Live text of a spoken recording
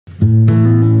If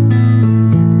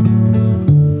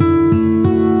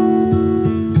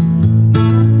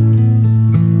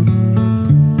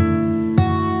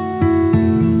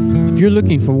you're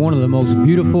looking for one of the most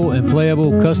beautiful and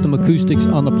playable custom acoustics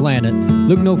on the planet,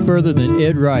 look no further than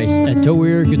Ed Rice at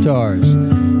Toeir Guitars.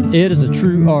 Ed is a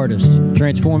true artist,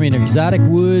 transforming exotic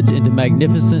woods into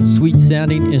magnificent,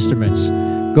 sweet-sounding instruments.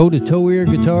 Go to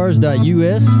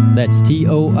toeirguitars.us, that's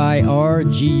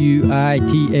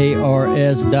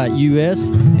TOIRGUITARS.us,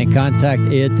 and contact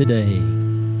Ed today.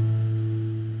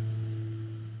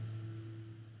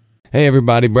 Hey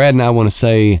everybody, Brad and I want to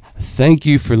say thank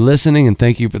you for listening and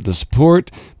thank you for the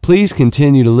support. Please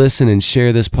continue to listen and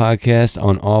share this podcast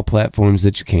on all platforms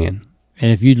that you can.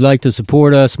 And if you'd like to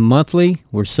support us monthly,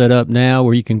 we're set up now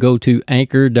where you can go to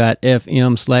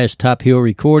anchor.fm/Top Hill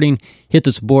Recording, hit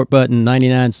the support button,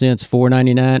 99 cents,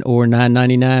 $4.99, or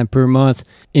 $9.99 per month.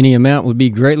 Any amount would be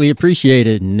greatly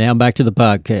appreciated. Now back to the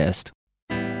podcast.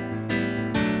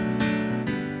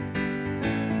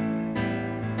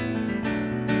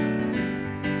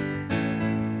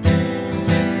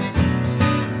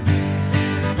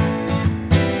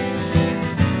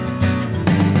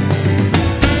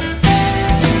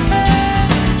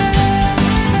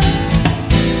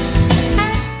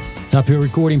 Top Hill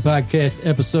Recording Podcast,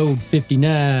 episode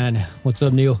 59. What's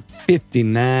up, Neil?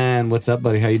 59. What's up,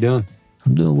 buddy? How you doing?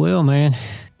 I'm doing well, man.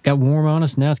 Got warm on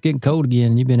us. Now it's getting cold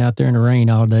again. You've been out there in the rain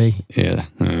all day. Yeah.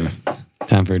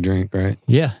 Time for a drink, right?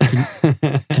 Yeah.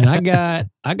 And I got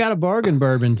a bargain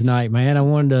bourbon tonight, man. I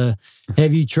wanted to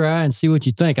have you try and see what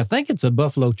you think. I think it's a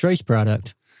Buffalo Trace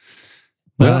product.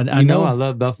 Well, I know I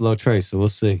love Buffalo Trace, so we'll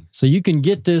see. So you can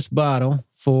get this bottle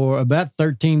for about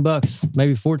 $13,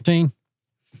 maybe 14.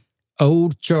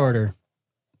 Old Charter,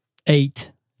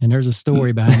 8. And there's a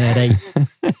story behind that 8.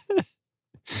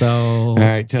 So, all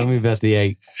right, tell me about the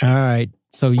 8. All right.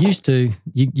 So used to,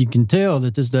 you can tell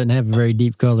that this doesn't have a very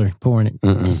deep color pouring it.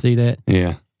 You see that?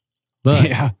 Yeah. But,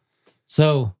 yeah.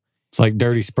 So. It's like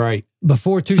dirty Sprite.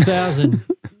 Before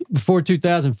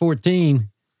 2014,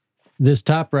 this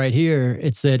top right here,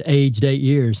 it said aged 8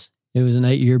 years. It was an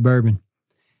 8-year bourbon.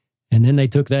 And then they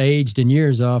took the aged and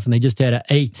years off and they just had an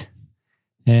 8.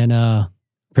 And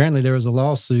apparently there was a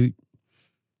lawsuit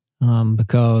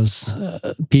because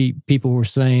people were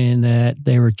saying that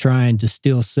they were trying to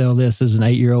still sell this as an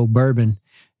 8-year-old bourbon,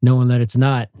 knowing that it's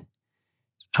not.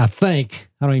 I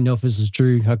don't even know if this is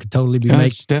true. I could totally be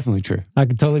it's definitely true. I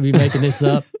could totally be making this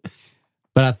up.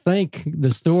 But I think the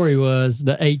story was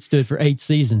the 8 stood for 8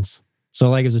 seasons.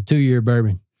 So like it was a 2-year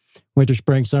bourbon. Winter,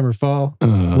 spring, summer, fall.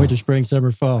 Winter, spring,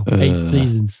 summer, fall. 8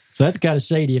 seasons. So that's kind of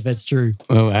shady if that's true.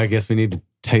 Well, I guess we need to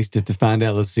taste it to find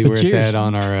out. Let's see where it's at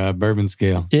on our bourbon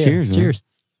scale. Yeah, cheers. Cheers.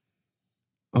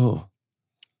 Man. Oh.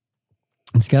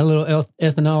 It's got a little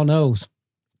ethanol nose.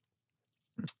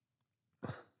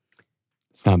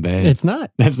 It's not bad. It's not.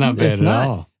 That's not bad at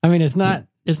all. I mean, it's not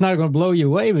going to blow you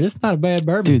away, but it's not a bad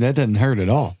bourbon. Dude, that doesn't hurt at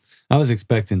all. I was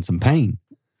expecting some pain.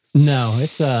 No,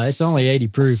 it's only 80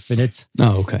 proof and it's.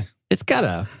 Oh, okay. It's got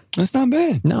a. That's not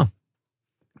bad. No.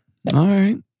 All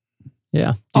right.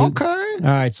 Yeah. Okay. All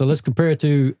right. So let's compare it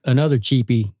to another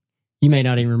cheapie. You may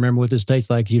not even remember what this tastes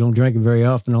like because you don't drink it very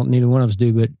often. Neither one of us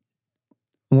do, but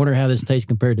I wonder how this tastes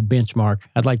compared to Benchmark.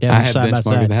 I'd like to have them side by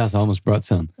side. Benchmark at the house. I almost brought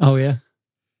some. Oh, yeah?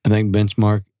 I think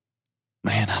Benchmark,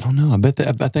 man, I don't know. I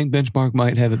think Benchmark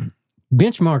might have it.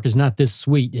 Benchmark is not this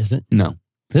sweet, is it? No.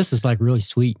 This is like really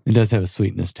sweet. It does have a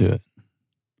sweetness to it.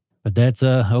 But that's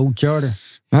Old Charter.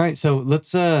 All right. So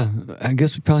let's, I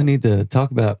guess we probably need to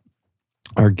talk about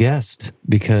our guest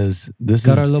because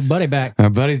got our little buddy back. Our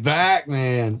buddy's back,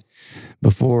 man.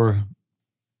 Before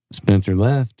Spencer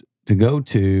left to go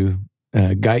to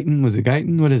Guyton. Was it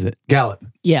Guyton? What is it? Galloup.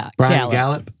 Yeah. Brian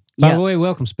Galloup. By the way,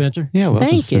 welcome, Spencer. Yeah, welcome,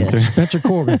 Thank you. Spencer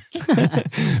Corbin.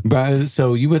 Brian,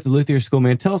 so you went to Luthier School,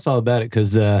 man. Tell us all about it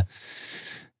because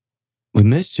we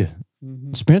missed you.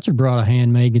 Mm-hmm. Spencer brought a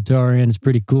handmade guitar in. It's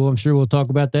pretty cool. I'm sure we'll talk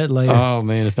about that later. Oh,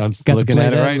 man. I'm just looking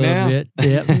at it right now. Yeah,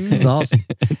 it's awesome.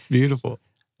 It's beautiful.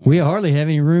 We hardly have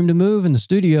any room to move in the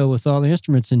studio with all the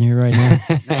instruments in here right now.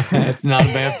 It's not a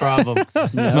bad problem.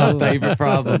 It's my favorite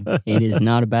problem. It is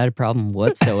not a bad problem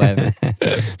whatsoever.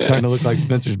 It's starting to look like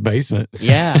Spencer's basement.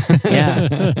 Yeah.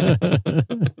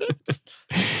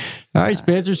 All right,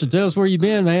 Spencer, so tell us where you've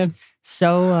been, man.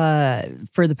 So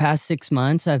for the past 6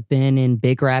 months, I've been in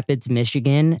Big Rapids,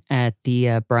 Michigan at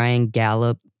the Brian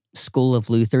Galloup School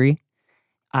of Luthery.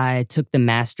 I took the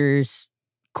master's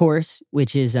course,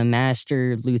 which is a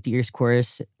master luthier's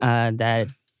course that,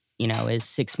 is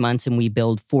 6 months, and we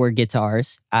build 4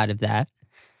 guitars out of that.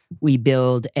 We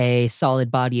build a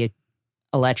solid body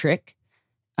electric,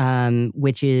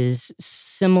 which is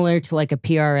similar to like a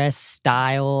PRS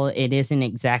style. It isn't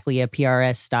exactly a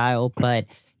PRS style, but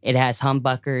it has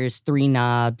humbuckers, 3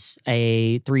 knobs,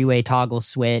 a 3-way toggle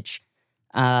switch,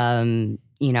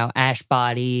 ash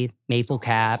body, maple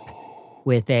cap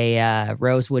with a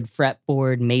rosewood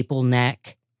fretboard, maple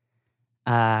neck.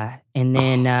 And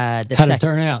then How did it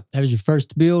turn out? That was your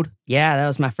first build? Yeah, that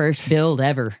was my first build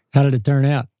ever. How did it turn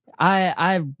out?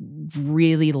 I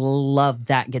really love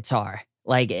that guitar.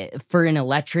 Like for an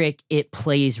electric, it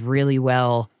plays really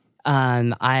well.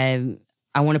 I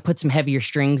want to put some heavier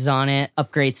strings on it,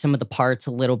 upgrade some of the parts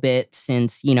a little bit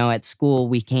since, at school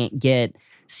we can't get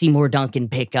Seymour Duncan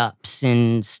pickups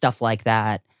and stuff like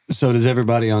that. So does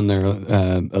everybody on there,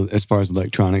 as far as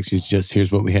electronics, it's just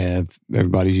here's what we have.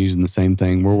 Everybody's using the same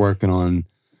thing. We're working on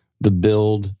the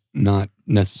build, not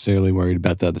necessarily worried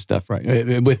about the other stuff, right?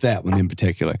 With that one in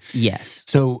particular. Yes.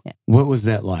 So what was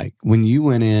that like when you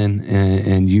went in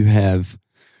and you have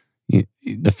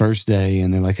the first day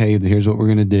and they're like, hey, here's what we're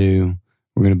going to do.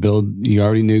 We're going to build. You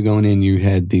already knew going in you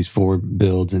had these 4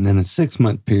 builds, and then a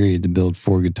 6-month period to build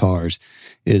 4 guitars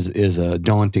is a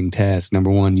daunting task. Number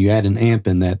one, you add an amp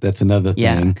in that. That's another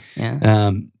thing.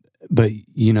 Yeah. But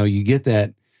you get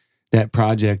that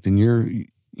project, and you're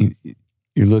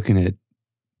looking at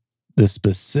the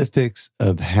specifics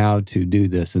of how to do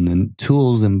this, and then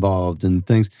tools involved and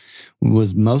things.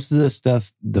 Was most of this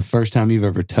stuff the first time you've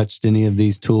ever touched any of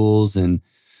these tools and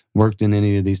worked in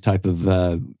any of these type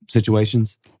of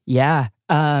situations? Yeah.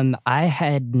 I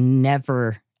had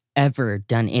never, ever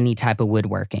done any type of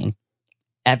woodworking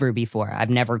ever before. I've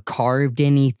never carved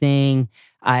anything.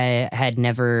 I had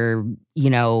never,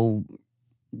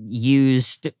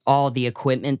 used all the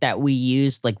equipment that we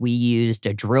used. Like we used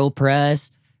a drill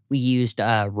press. We used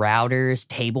routers,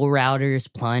 table routers,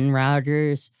 plunge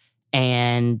routers,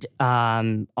 and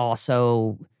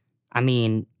also,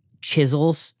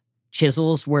 chisels.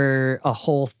 Chisels were a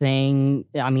whole thing.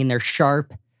 They're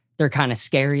sharp. They're kind of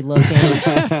scary looking.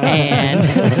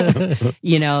 And,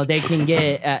 they can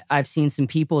get, I've seen some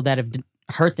people that have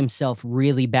hurt themselves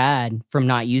really bad from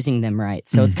not using them right.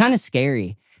 So it's kind of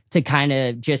scary to kind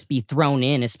of just be thrown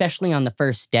in, especially on the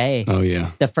first day. Oh,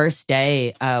 yeah. The first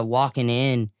day walking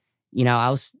in, I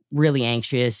was really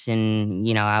anxious and,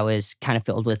 I was kind of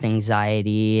filled with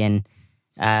anxiety and,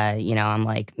 I'm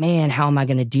like, man, how am I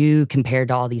going to do compared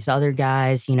to all these other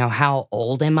guys? How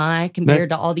old am I compared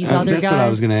to all these other guys? That's what I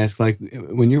was going to ask. Like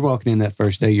when you're walking in that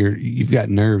first day, you've got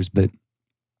nerves, but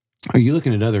are you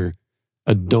looking at other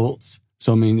adults?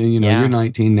 So, you're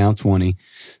 19, now 20.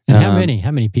 And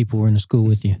how many people were in the school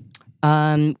with you?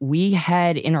 We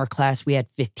had in our class, we had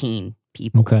 15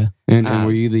 people. Okay. And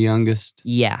were you the youngest?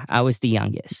 Yeah, I was the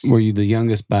youngest. Were you the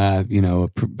youngest by,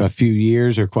 a few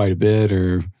years or quite a bit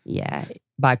or? Yeah,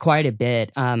 by quite a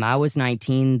bit. I was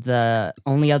 19. The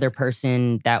only other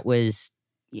person that was,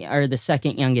 or the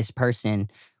second youngest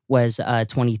person was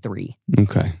 23.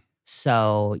 Okay.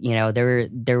 So,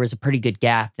 there was a pretty good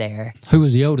gap there. Who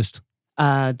was the oldest?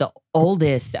 The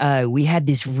oldest, we had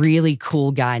this really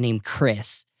cool guy named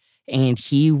Chris. And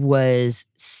he was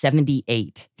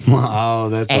 78. Wow,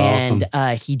 that's awesome.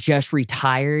 And he just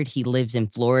retired. He lives in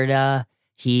Florida.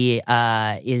 He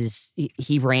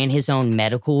ran his own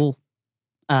medical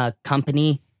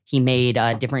company. He made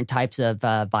different types of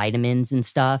vitamins and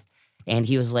stuff. And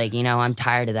he was like, I'm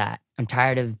tired of that. I'm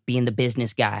tired of being the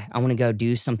business guy. I want to go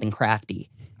do something crafty.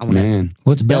 I want to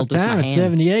what's about build with time my at hands.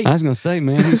 78? I was going to say,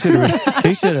 man, he should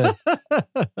have.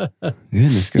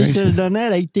 Goodness gracious. He should have done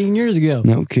that 18 years ago.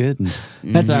 No kidding.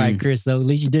 That's all right, Chris, though. At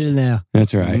least you did it now.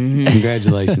 That's right.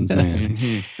 Congratulations, man.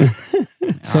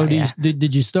 So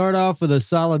did you start off with a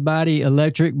solid body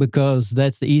electric because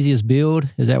that's the easiest build?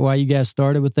 Is that why you guys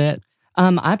started with that?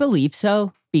 I believe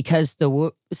so, because the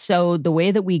way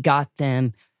that we got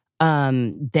them,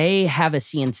 they have a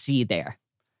CNC there.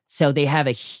 So they have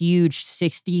a huge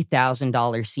 $60,000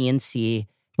 CNC.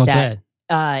 What's that?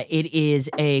 It is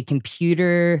a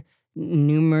computer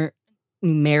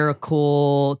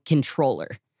numerical controller.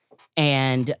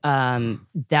 And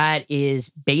that is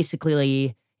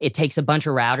basically, it takes a bunch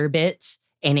of router bits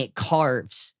and it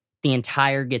carves the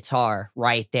entire guitar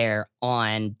right there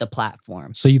on the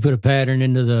platform. So you put a pattern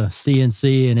into the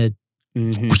CNC and it...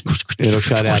 It'll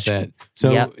cut out that.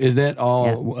 So is that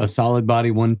all a solid body,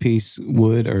 1-piece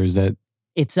wood, or is that?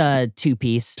 It's a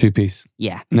 2-piece. 2-piece.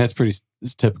 Yeah. And that's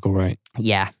it's typical, right?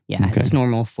 Yeah. Okay. It's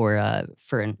normal for a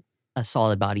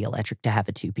solid body electric to have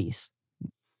a 2-piece.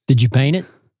 Did you paint it?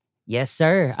 Yes,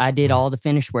 sir. I did all the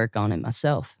finish work on it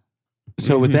myself.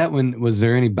 So with that one, was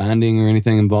there any binding or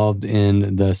anything involved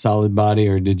in the solid body,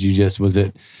 or was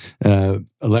it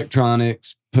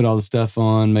electronics, put all the stuff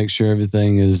on, make sure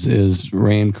everything is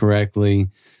ran correctly,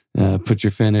 put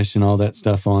your finish and all that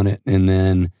stuff on it, and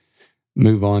then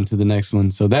move on to the next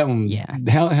one. So that one,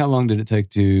 how long did it take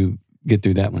to get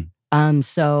through that one?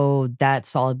 So that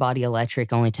solid body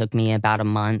electric only took me about a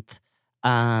month.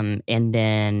 And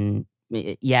then,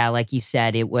 like you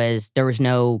said, there was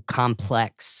no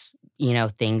complex,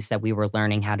 things that we were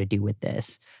learning how to do with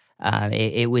this.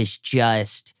 It was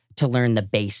just to learn the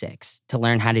basics, to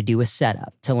learn how to do a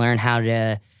setup, to learn how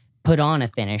to put on a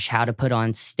finish, how to put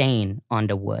on stain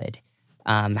onto wood,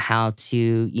 how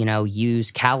to,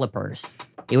 use calipers.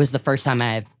 It was the first time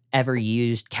I've ever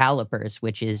used calipers,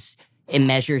 which is, it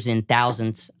measures in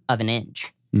thousandths of an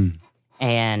inch.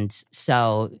 And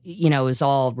so, it was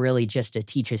all really just to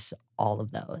teach us all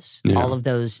of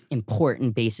those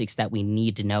important basics that we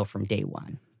need to know from day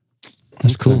one.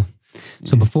 That's cool.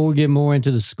 So before we get more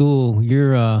into the school,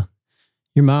 your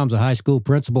mom's a high school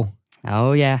principal.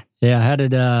 Oh yeah. Yeah. How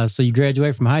did so you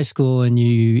graduate from high school and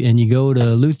you go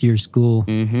to Luthier school?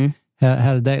 Mm-hmm.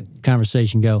 How did that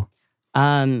conversation go?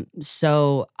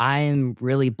 So I'm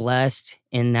really blessed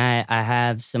in that I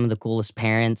have some of the coolest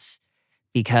parents,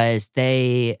 because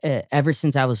they, ever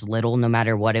since I was little, no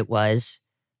matter what it was,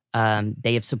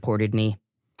 they have supported me.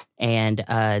 And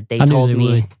they told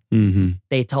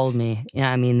me,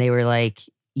 they were like,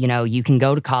 you can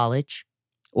go to college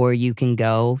or you can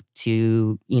go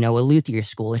to, a luthier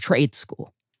school, a trade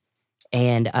school.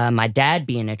 And my dad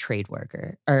being a trade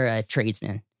worker or a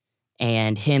tradesman,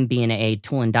 and him being a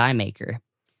tool and die maker,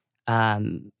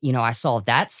 I saw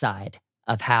that side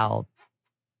of how,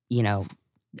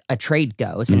 a trade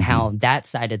goes and how that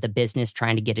side of the business,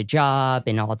 trying to get a job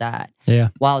and all that. Yeah.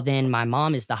 While then my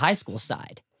mom is the high school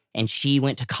side, and she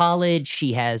went to college.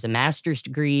 She has a master's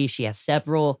degree. She has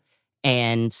several.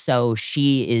 And so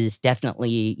she is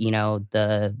definitely,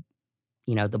 the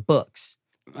books.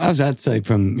 I'd say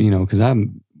from, because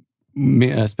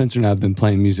Spencer and I have been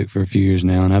playing music for a few years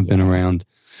now, and I've been around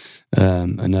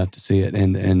enough to see it.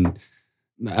 And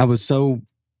I was so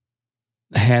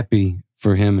happy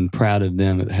for him and proud of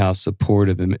them at how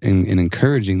supportive and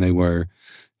encouraging they were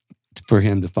for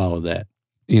him to follow that.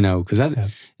 Because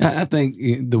I think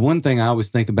the one thing I always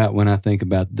think about when I think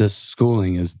about this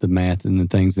schooling is the math and the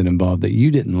things that involve that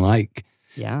you didn't like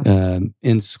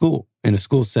in school, in a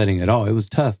school setting at all. It was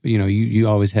tough. You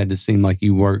always had to seem like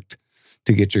you worked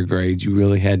to get your grades. You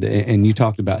really had to, and you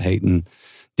talked about hating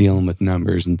dealing with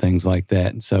numbers and things like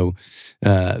that. And so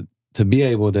to be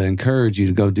able to encourage you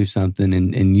to go do something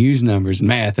and use numbers and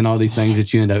math and all these things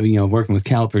that you end up, working with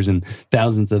calipers and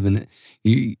thousands of, and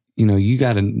you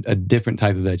got a different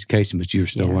type of education, but you're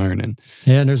still learning.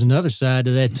 Yeah, and there's another side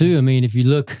to that too. I mean, if you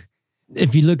look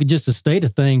at just the state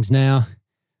of things now,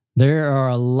 there are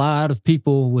a lot of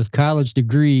people with college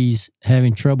degrees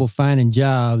having trouble finding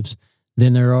jobs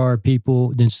than there are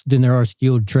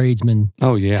skilled tradesmen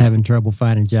having trouble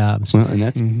finding jobs. Well, and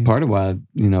that's part of why,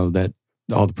 that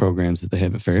all the programs that they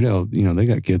have at Fairdale, they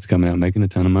got kids coming out making a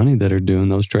ton of money that are doing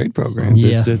those trade programs.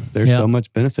 Yeah. There's so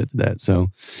much benefit to that.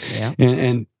 So,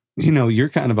 and you're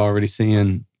kind of already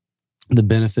seeing the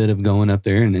benefit of going up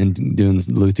there and doing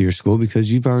the luthier school,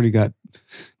 because you've already got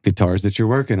guitars that you're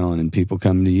working on and people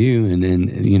coming to you, and then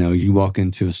you walk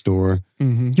into a store.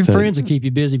 Your friends will keep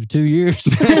you busy for 2 years.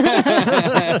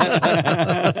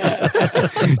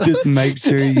 Just make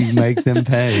sure you make them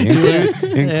pay,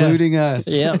 including us.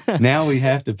 Yep. Now we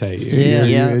have to pay you.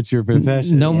 It's your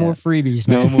profession. No more freebies,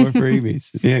 man. No more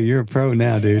freebies. Yeah, you're a pro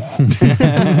now, dude.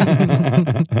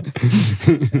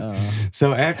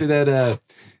 So after that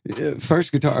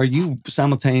first guitar, are you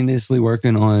simultaneously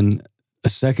working on a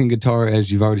second guitar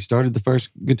as you've already started the first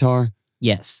guitar?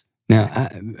 Yes. Now,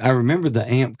 I remember the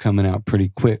amp coming out pretty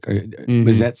quick.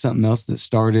 Was that something else that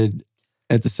started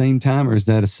at the same time, or is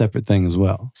that a separate thing as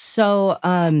well? So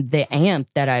the amp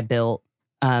that I built,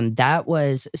 that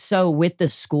was, so with the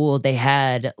school, they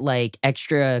had like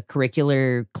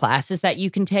extracurricular classes that you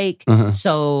can take.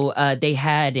 So they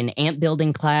had an amp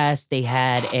building class. They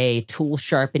had a tool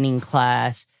sharpening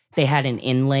class. They had an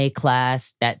inlay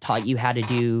class that taught you how to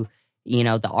do,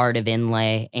 the art of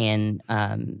inlay and,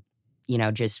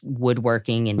 just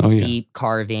woodworking and deep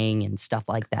carving and stuff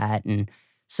like that. And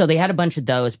so they had a bunch of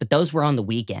those, but those were on the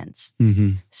weekends.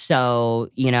 So,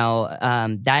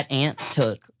 that amp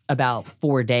took about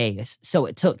 4 days. So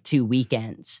it took 2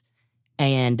 weekends.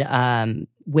 And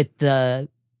with the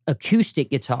acoustic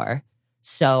guitar,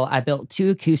 so I built 2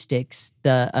 acoustics.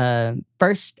 The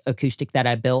first acoustic that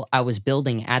I built, I was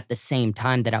building at the same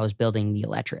time that I was building the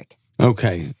electric.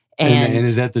 Okay. And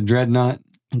is that the Dreadnought?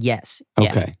 Yes.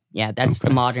 Okay. Yeah, that's the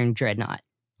modern Dreadnought.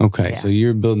 Okay, so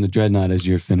you're building the Dreadnought as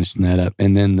you're finishing that up,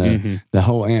 and then the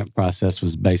whole amp process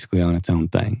was basically on its own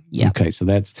thing. Yeah. Okay, so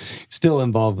that's still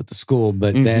involved with the school,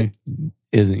 but that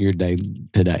isn't your day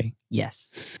today.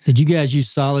 Yes. Did you guys use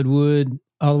solid wood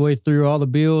all the way through all the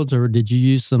builds, or did you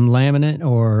use some laminate?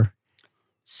 Or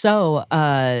So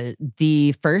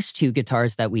the first 2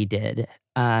 guitars that we did,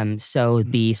 so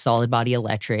the solid body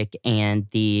electric and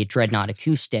the Dreadnought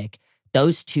acoustic,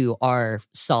 those 2 are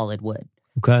solid wood.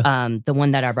 okay, The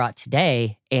one that I brought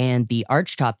today and the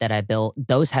archtop that I built,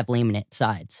 those have laminate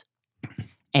sides.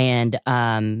 And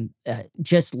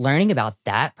just learning about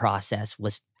that process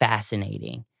was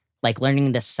fascinating. Like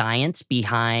learning the science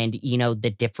behind,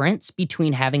 the difference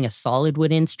between having a solid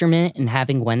wood instrument and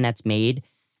having one that's made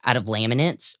out of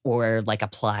laminates or like a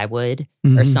plywood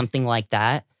or something like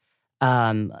that.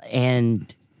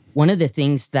 And one of the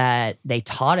things that they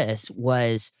taught us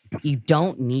was you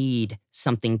don't need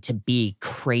something to be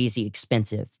crazy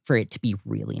expensive for it to be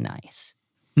really nice.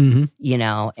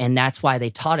 And that's why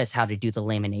they taught us how to do the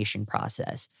lamination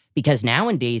process. Because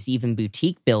nowadays, even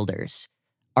boutique builders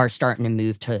are starting to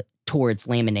move towards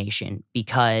lamination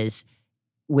because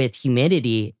with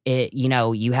humidity,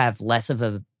 you have less of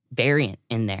a variant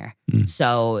in there.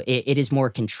 So it is more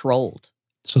controlled.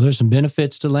 so there's some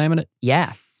benefits to laminate.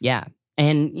 Yeah.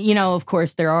 And, of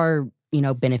course, there are,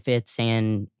 benefits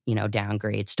and,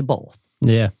 downgrades to both.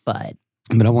 Yeah, But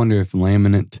I wonder if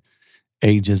laminate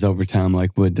ages over time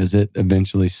like wood. Does it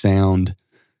eventually sound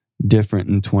different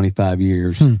in 25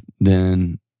 years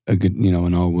than a good,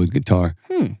 an all wood guitar?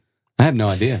 I have no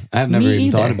idea. I've never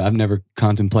even thought about it. I've never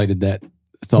contemplated that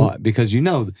thought because you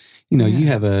have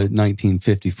a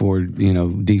 1954,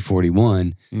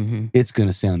 D41. It's going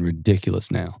to sound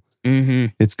ridiculous now.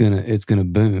 It's gonna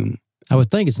boom. I would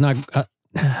think it's not.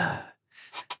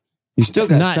 You still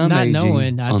got some not aging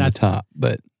knowing, on the top,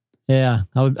 but Yeah,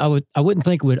 I wouldn't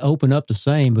think it would open up the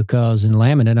same because in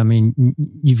laminate, I mean,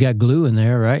 you've got glue in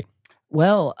there, right?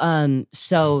 Well,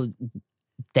 so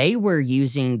they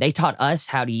taught us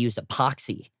how to use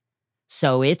epoxy.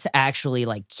 So it's actually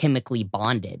like chemically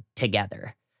bonded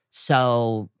together.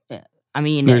 So, I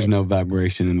mean, there's no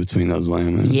vibration in between those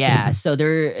laminates. Yeah, so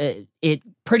it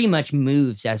pretty much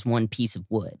moves as one piece of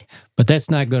wood. But that's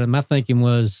not going to, my thinking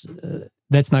was,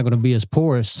 that's not going to be as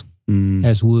porous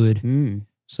as wood.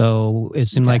 So it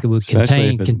seemed like it would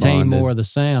contain more of the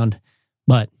sound,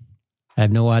 but I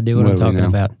have no idea what I'm talking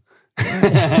about.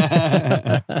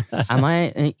 I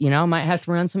might have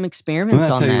to run some experiments on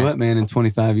that. I'll tell you what, man, in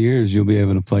 25 years, you'll be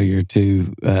able to play your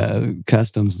 2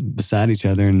 customs beside each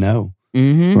other and know,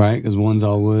 right? Because one's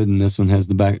all wood and this one has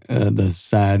the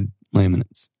side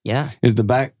laminates. Yeah. Is the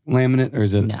back laminate or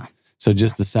is it? No. So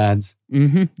just the sides?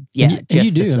 Yeah, and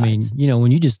you do. I mean,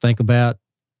 when you just think about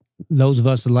those of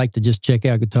us that like to just check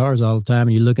out guitars all the time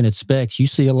and you're looking at specs, you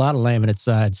see a lot of laminate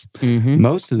sides.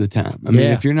 Most of the time. I mean,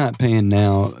 if you're not paying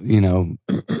now,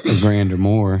 $1,000 or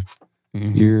more,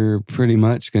 you're pretty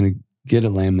much going to get a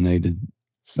laminated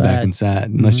back and side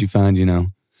unless you find,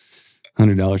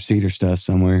 $100 cedar stuff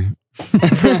somewhere.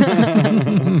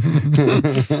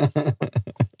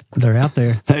 They're out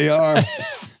there. They are.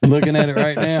 Looking at it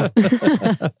right now.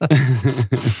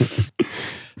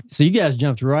 So you guys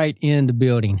jumped right into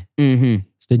building. You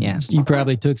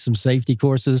probably took some safety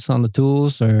courses on the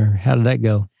tools, or how did that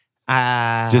go?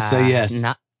 Just say yes.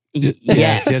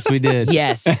 Yes, we did.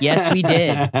 Yes, we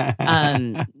did.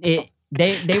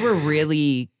 They were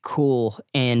really cool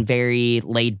and very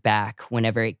laid back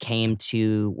whenever it came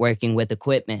to working with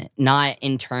equipment. Not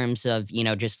in terms of,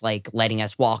 just like letting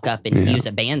us walk up and use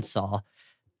a bandsaw,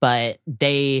 but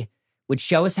they would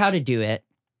show us how to do it.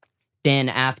 Then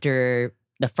after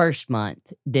the first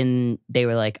month, then they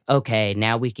were like, okay,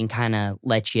 now we can kind of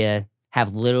let you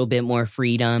have a little bit more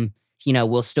freedom.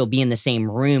 We'll still be in the same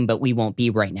room, but we won't be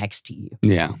right next to you.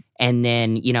 Yeah. And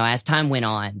then, as time went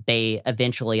on, they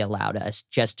eventually allowed us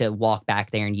just to walk back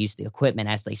there and use the equipment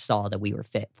as they saw that we were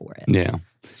fit for it. Yeah.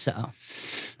 So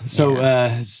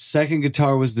second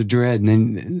guitar was the Dread. And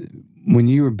then when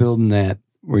you were building that,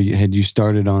 had you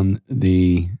started on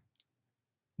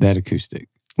that acoustic?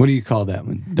 What do you call that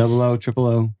one? Double O, triple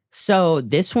O? So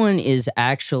this one is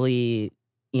actually,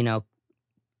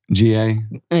 GA?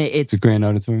 It's the Grand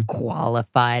Auditorium?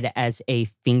 Qualified as a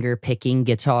finger-picking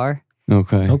guitar.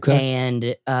 Okay.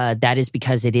 And that is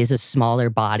because it is a smaller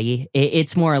body.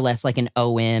 It's more or less like an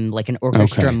OM, like an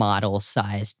orchestra model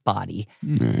sized body.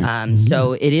 Right.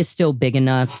 So it is still big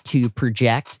enough to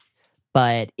project,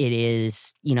 but it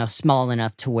is, small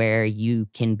enough to where you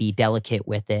can be delicate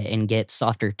with it and get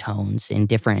softer tones and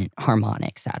different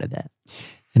harmonics out of it.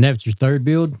 And that's your third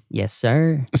build? Yes,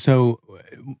 sir. So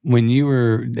when you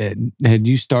were, had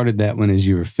you started that one as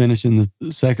you were finishing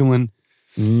the second one?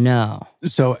 No.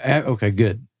 So, okay,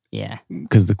 good. Yeah.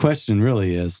 Because the question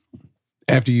really is,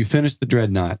 after you finished the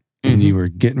Dreadnought and you were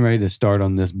getting ready to start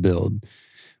on this build,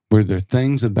 were there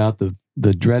things about the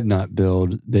Dreadnought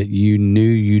build that you knew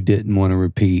you didn't want to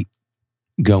repeat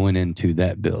going into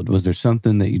that build? Was there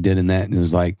something that you did in that and it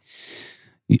was like,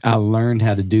 I learned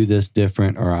how to do this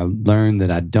different, or I learned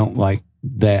that I don't like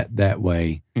that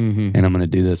way, and I'm going to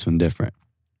do this one different?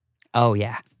 Oh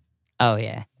yeah.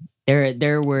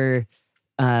 There were.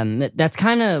 That's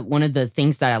kind of one of the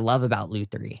things that I love about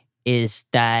Luthery is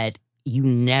that you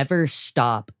never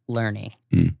stop learning.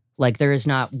 Like there is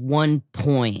not one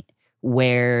point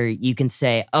where you can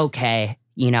say, okay,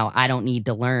 I don't need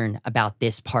to learn about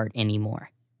this part anymore.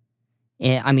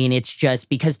 I mean, it's just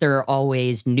because there are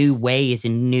always new ways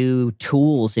and new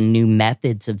tools and new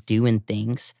methods of doing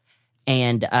things.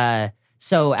 And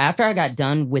so after I got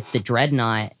done with the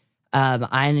Dreadnought,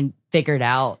 I figured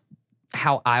out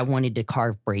how I wanted to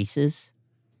carve braces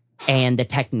and the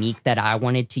technique that I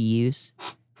wanted to use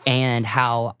and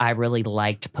how I really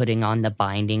liked putting on the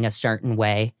binding a certain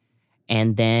way.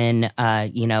 And then,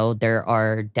 there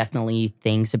are definitely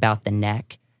things about the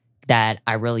neck that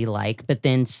I really like, but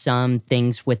then some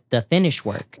things with the finish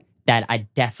work that I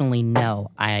definitely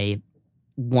know I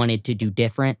wanted to do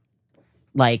different.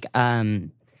 Like,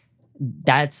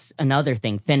 that's another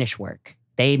thing, finish work.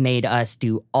 They made us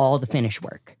do all the finish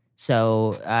work.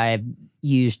 So I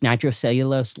used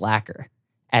nitrocellulose lacquer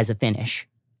as a finish,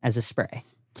 as a spray.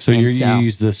 So you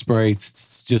use the spray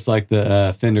just like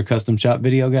the Fender Custom Shop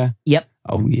video guy? Yep.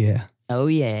 Oh, yeah. Oh,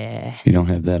 yeah. If you don't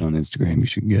have that on Instagram, you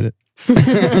should get it.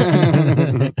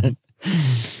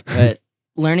 But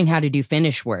learning how to do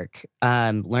finish work,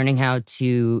 learning how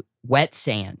to wet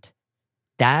sand,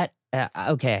 that,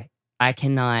 okay, I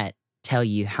cannot tell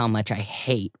you how much I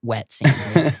hate wet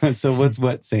sanding. So what's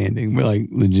wet sanding? Like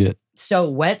legit. So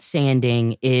wet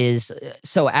sanding is,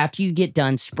 so after you get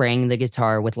done spraying the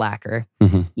guitar with lacquer,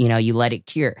 you let it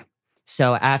cure.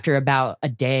 So after about a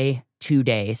day, 2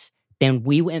 days, then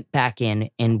we went back in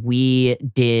and we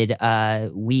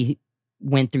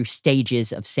went through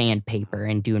stages of sandpaper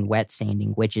and doing wet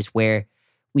sanding, which is where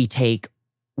we take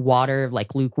water,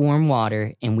 like lukewarm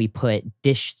water, and we put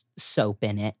dish soap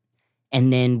in it.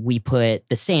 And then we put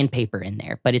the sandpaper in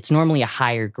there, but it's normally a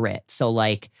higher grit. So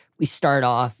like we start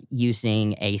off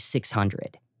using a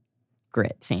 600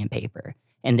 grit sandpaper,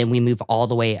 and then we move all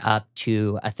the way up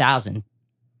to 1,000.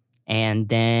 And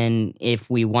then if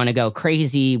we want to go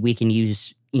crazy, we can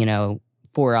use,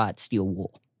 4/0 steel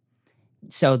wool.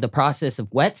 So the process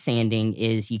of wet sanding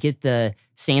is you get the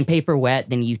sandpaper wet,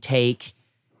 then you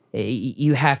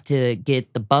have to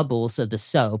get the bubbles of the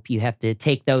soap. You have to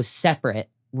take those separate,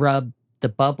 rub the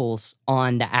bubbles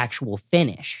on the actual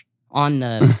finish, on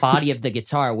the body of the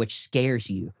guitar, which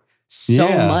scares you so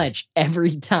much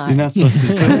every time. You're not supposed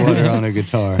to put water on a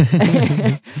guitar.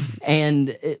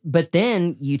 But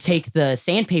then you take the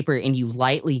sandpaper and you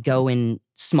lightly go in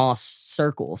small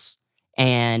circles,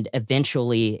 and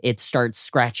eventually it starts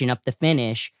scratching up the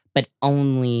finish, but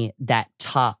only that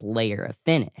top layer of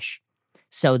finish.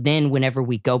 So then whenever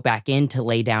we go back in to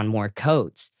lay down more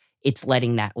coats, it's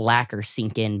letting that lacquer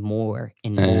sink in more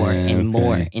and more and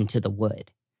more into the wood.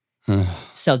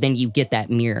 So then you get that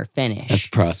mirror finish. That's a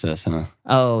process, huh?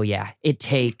 Oh, yeah. It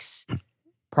takes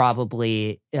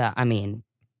probably, to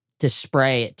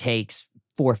spray, it takes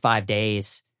 4 or 5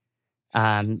 days.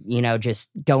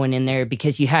 Just going in there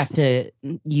because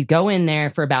you go in there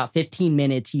for about 15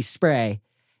 minutes, you spray,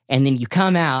 and then you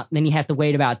come out, then you have to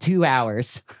wait about 2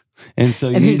 hours. And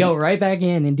so then go right back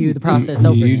in and do the process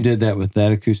over again. You did that with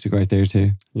that acoustic right there too?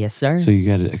 Yes, sir. So you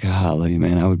got to, golly,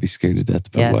 man, I would be scared to death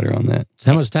to put water on that. So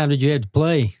how much time did you have to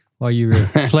play while you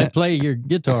were play your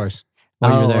guitars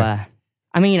while you were there?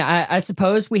 I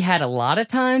suppose we had a lot of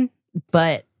time,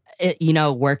 but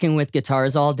working with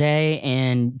guitars all day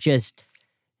and just,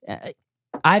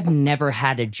 I've never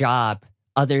had a job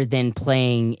other than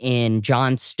playing in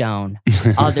Johnstone,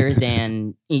 other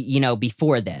than,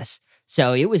 before this.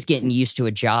 So it was getting used to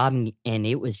a job, and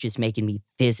it was just making me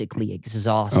physically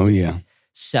exhausted. Oh, yeah.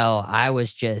 So I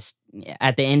was just,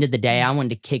 at the end of the day, I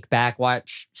wanted to kick back,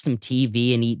 watch some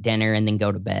TV and eat dinner and then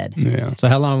go to bed. Yeah. So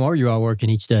how long were you all working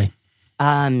each day?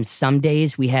 Some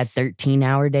days we had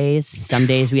 13-hour days. Some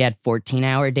days we had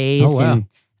 14-hour days. Oh, wow.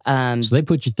 And, so they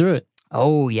put you through it.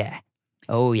 Oh, yeah.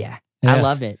 I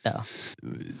love it, though.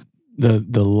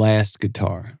 The last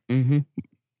guitar.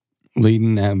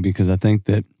 Leading out, because I think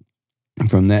that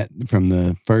from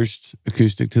the first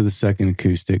acoustic to the second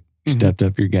acoustic, you stepped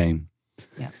up your game.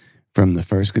 Yeah. from the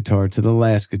first guitar to the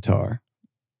last guitar,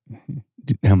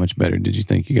 how much better did you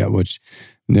think you got?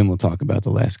 Then we'll talk about the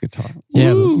last guitar.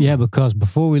 Yeah, because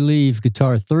before we leave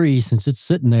guitar 3, since it's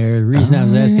sitting there, the reason I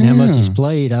was asking how much he's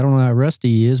played, I don't know how rusty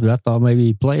he is, but I thought maybe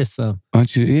he'd play us some. Why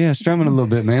don't you, strum it a little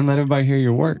bit, man. Let everybody hear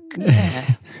your work. Yeah.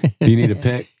 Do you need a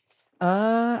pick?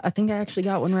 I think I actually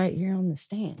got one right here on the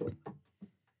stand.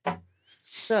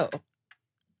 So.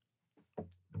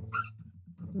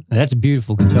 That's a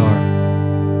beautiful guitar.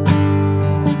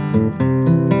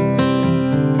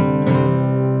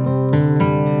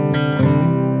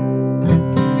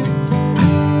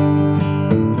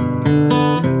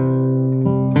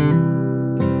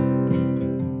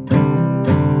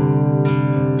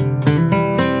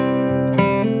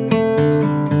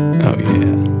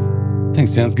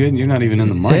 Sounds good. And you're not even in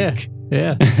the mic.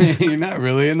 Yeah. You're not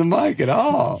really in the mic at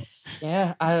all.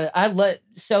 Yeah.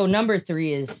 So number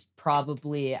 3 is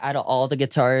probably, out of all the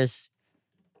guitars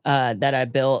that I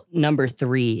built, number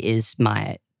 3 is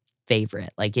my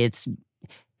favorite. Like that's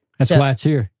why it's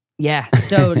here. Yeah.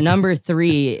 So number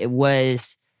 3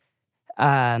 was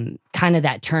kind of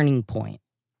that turning point.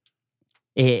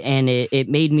 It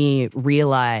made me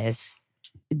realize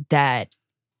that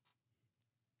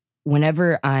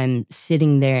whenever I'm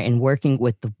sitting there and working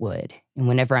with the wood, and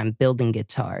whenever I'm building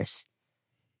guitars,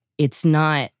 I'm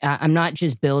not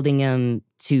just building them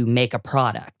to make a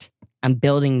product. I'm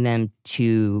building them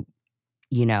to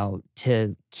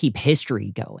keep history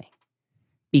going.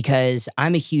 Because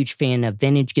I'm a huge fan of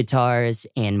vintage guitars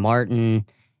and Martin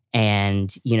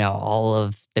and, all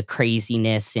of the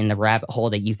craziness in the rabbit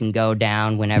hole that you can go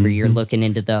down whenever you're looking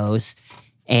into those.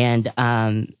 And,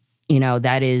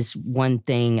 that is one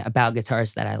thing about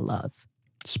guitars that I love.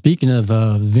 Speaking of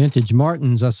vintage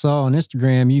Martins, I saw on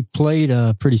Instagram you played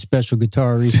a pretty special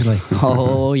guitar recently.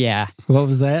 Oh, yeah. What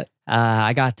was that?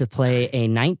 I got to play a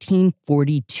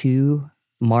 1942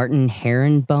 Martin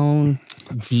herringbone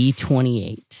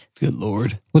D28. Good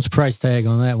Lord. What's the price tag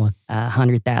on that one?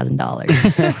 $100,000.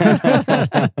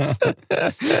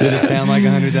 Did it sound like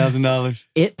 $100,000?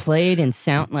 It played and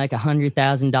sounded like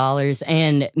 $100,000.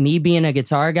 And me being a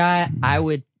guitar guy, I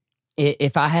would,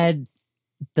 if I had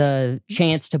the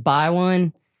chance to buy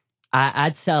one,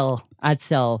 I'd sell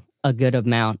a good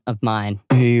amount of mine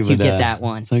to get that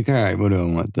one. It's like, all right, what do I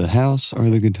want? The house or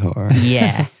the guitar?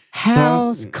 Yeah.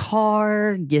 House,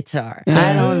 car, guitar.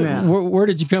 I don't know. Where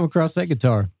did you come across that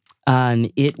guitar?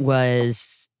 It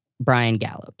was Brian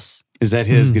Galloup's. Is that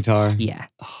his guitar? Yeah.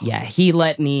 Yeah. He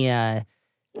let me,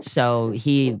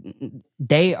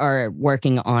 they are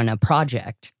working on a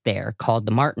project there called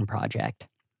the Martin Project.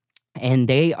 And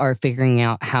they are figuring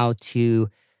out how to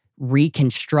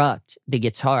reconstruct the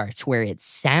guitar to where it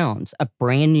sounds, a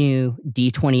brand new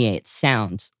D28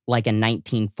 sounds like a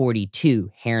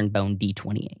 1942 herringbone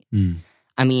D28.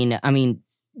 I mean,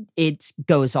 it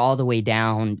goes all the way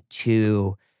down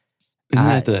to...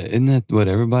 Isn't that what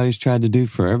everybody's tried to do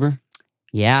forever?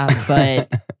 Yeah, but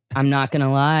I'm not going to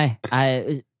lie.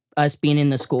 Us being in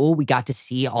the school, we got to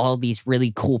see all these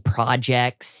really cool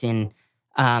projects, and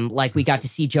we got to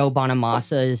see Joe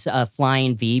Bonamassa's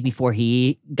Flying V before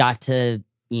he got his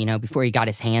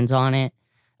hands on it.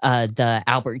 The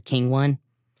Albert King one,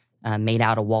 made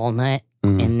out of walnut.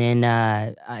 And then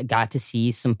I got to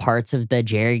see some parts of the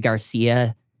Jerry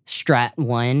Garcia Strat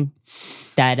 1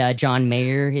 that John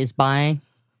Mayer is buying.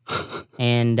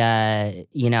 And,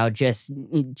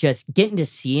 just getting to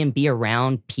see and be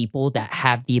around people that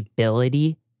have the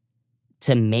ability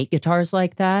to make guitars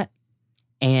like that,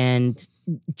 and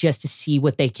just to see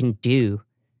what they can do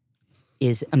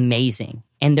is amazing.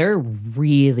 And they're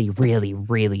really, really,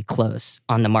 really close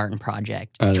on the Martin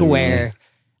Project where,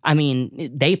 I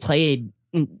mean, they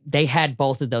had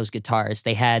both of those guitars.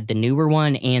 They had the newer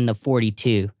one and the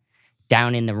 42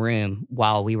 down in the room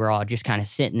while we were all just kind of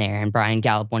sitting there, and Brian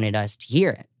Galloup wanted us to hear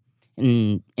it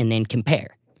and then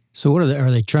compare. So what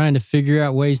are they trying to figure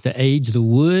out ways to age the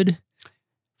wood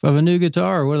of a new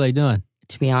guitar, or what are they doing?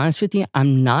 To be honest with you,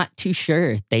 I'm not too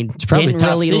sure. They didn't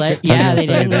really let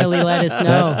us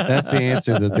know. That's the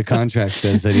answer that the contract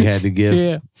says that he had to give.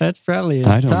 Yeah, that's probably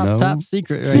I don't know top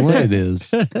secret right what there. It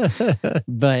is.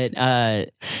 But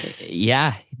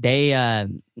they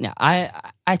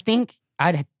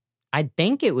I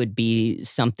think it would be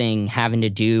something having to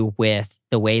do with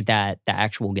the way that the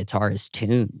actual guitar is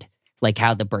tuned, like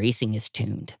how the bracing is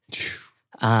tuned,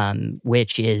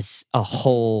 which is a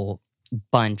whole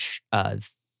bunch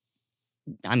of,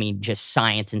 just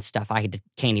science and stuff I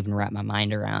can't even wrap my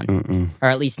mind around, or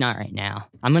at least not right now.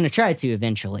 I'm going to try to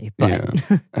eventually, but yeah,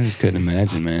 I just couldn't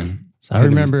imagine, man. So I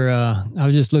remember I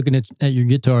was just looking at your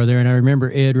guitar there, and I remember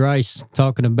Ed Rice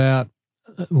talking about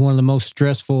one of the most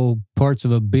stressful parts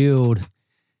of a build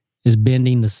is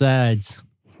bending the sides.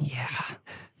 Yeah.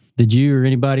 Did you or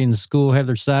anybody in the school have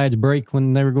their sides break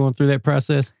when they were going through that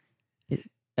process?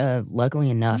 Luckily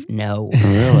enough, no.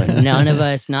 Really? None of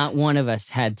us, not one of us,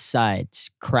 had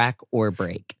sides crack or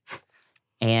break.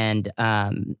 And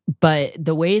but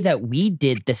the way that we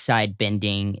did the side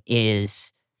bending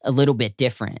is a little bit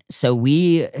different. So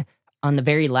we, on the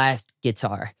very last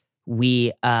guitar,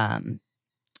 we hand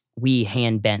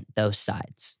bent those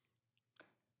sides.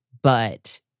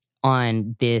 But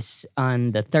on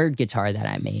the third guitar that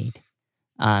I made,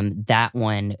 that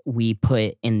one we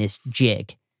put in this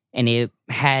jig, and it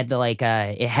had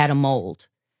a mold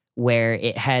where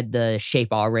it had the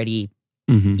shape already,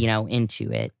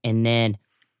 into it, and then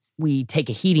we take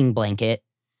a heating blanket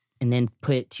and then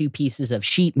put 2 pieces of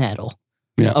sheet metal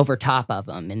over top of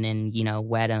them, and then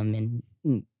wet them and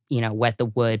wet the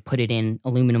wood, put it in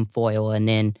aluminum foil, and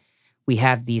then we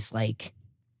have these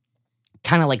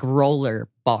kind of like roller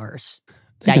bars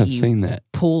that you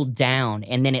pull down,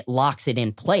 and then it locks it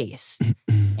in place.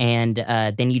 And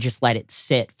then you just let it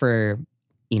sit for,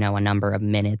 a number of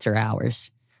minutes or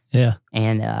hours. Yeah.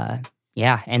 And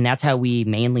and that's how we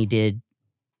mainly did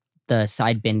the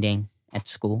side bending at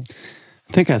school.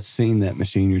 I think I've seen that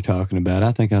machine you're talking about.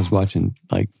 I think I was watching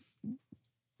like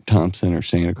Thompson or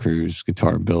Santa Cruz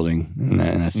guitar building, and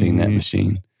I seen that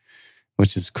machine,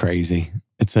 which is crazy.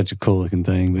 It's such a cool looking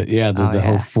thing. But yeah, the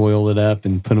whole foil it up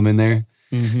and put them in there.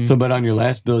 Mm-hmm. So, but on your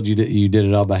last build, you did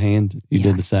it all by hand. You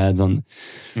did the sides on.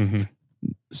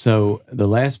 So the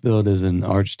last build is an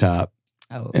arch top,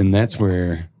 and that's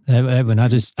where. Evan, I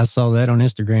saw that on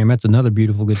Instagram. That's another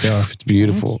beautiful guitar. It's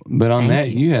beautiful, but on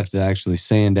you have to actually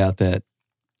sand out the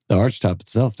arch top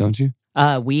itself, don't you?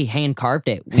 We hand carved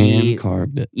it.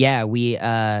 Carved it. Yeah, we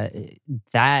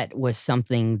that was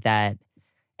something that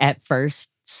at first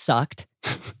sucked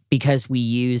because we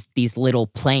used these little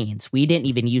planes. We didn't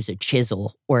even use a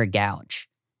chisel or a gouge.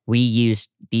 We used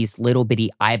these little bitty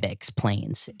ibex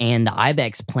planes, and the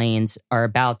ibex planes are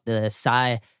about the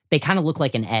size. They kind of look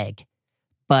like an egg,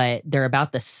 but they're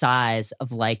about the size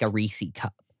of like a Reese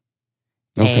cup.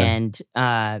 Okay. And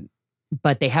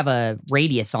but they have a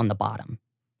radius on the bottom.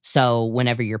 So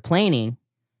whenever you're planing,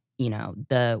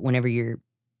 whenever you're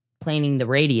planing the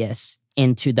radius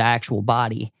into the actual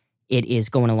body, it is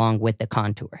going along with the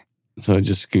contour. So it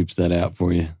just scoops that out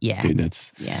for you. Yeah. Dude,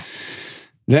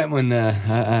 that one,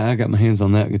 I got my hands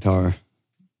on that guitar.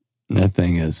 That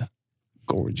thing is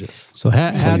gorgeous. So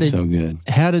so good.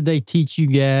 How did they teach you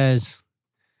guys?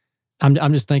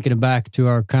 I'm just thinking back to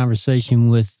our conversation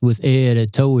with Ed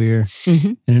at Toe Ear.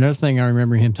 Mm-hmm. And another thing I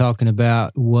remember him talking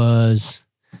about was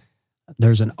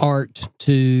there's an art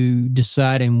to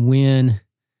deciding when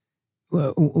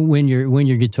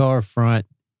your guitar front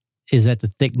is at the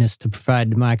thickness to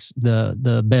provide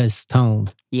the best tone.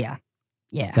 Yeah.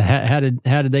 Yeah. So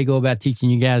how did they go about teaching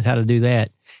you guys how to do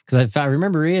that? Because if I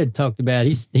remember, Ed talked about,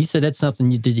 he said that's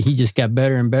something he just got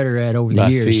better and better at over the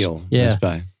years. By feel. Yeah. Just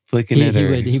by flicking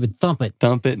it. He would thump it.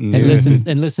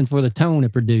 And listen for the tone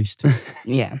it produced.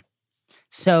 Yeah.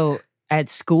 So at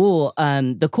school,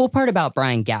 the cool part about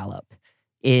Brian Galloup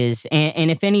is,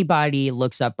 and if anybody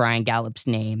looks up Brian Galloup's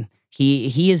name,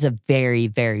 he is a very,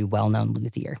 very well-known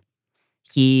luthier.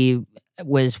 He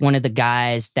was one of the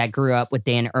guys that grew up with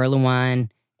Dan Erlewine,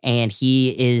 and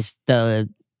he is the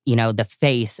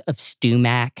face of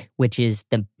StewMac, which is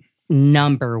the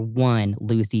 #1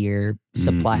 luthier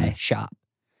supply shop.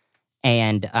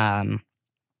 And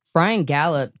Brian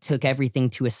Galloup took everything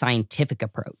to a scientific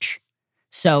approach.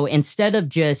 So instead of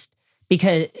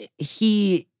because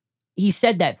he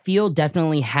said that feel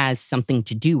definitely has something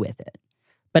to do with it.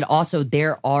 But also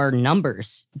there are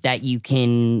numbers that you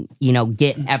can,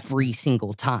 get every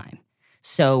single time.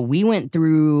 So we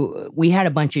had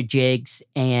a bunch of jigs,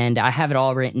 and I have it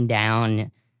all written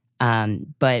down.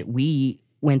 But we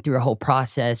went through a whole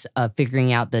process of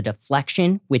figuring out the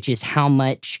deflection, which is how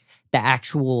much the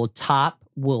actual top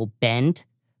will bend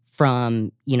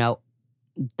from,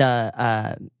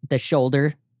 the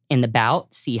shoulder and the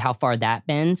bout, see how far that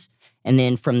bends, and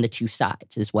then from the 2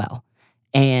 sides as well.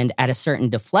 And at a certain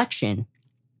deflection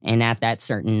and at that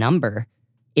certain number,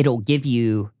 it'll give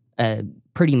you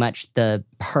pretty much the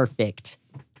perfect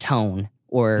tone,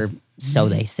 or so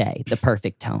they say, the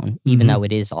perfect tone, even though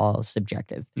it is all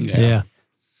subjective. Yeah.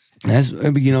 That's,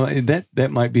 that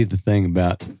might be the thing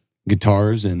about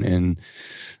guitars and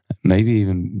maybe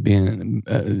even being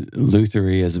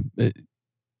luthery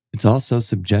it's also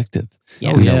subjective.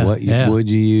 Yeah. What wood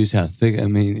you use, how thick,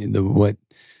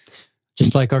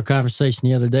 Just like our conversation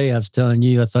the other day, I was telling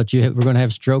you, I thought you were going to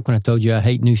have a stroke when I told you I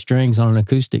hate new strings on an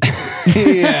acoustic.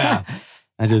 Yeah.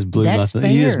 I just blew That's my.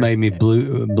 You just fair. made me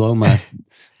blow my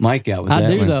mic out with I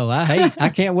that do one. though. I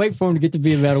can't wait for him to get to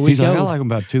be about a week He's like, I old. like him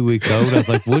about 2 weeks old. I was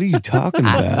like, what are you talking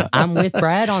about? I'm with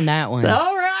Brad on that one.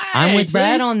 All right, I'm with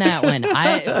Brad see? on that one.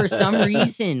 For some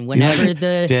reason, whenever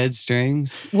the Dead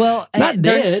strings. well, Not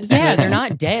they're- dead. yeah, they're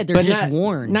not dead. They're But just not-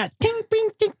 worn. Not ting, ping,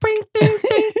 ting, ping, ting,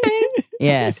 ting, ting.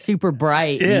 Yeah, super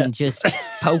bright Yeah. and just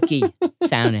pokey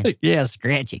sounding. Yeah,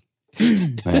 scratchy,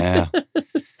 Yeah,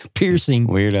 piercing,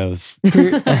 weirdos.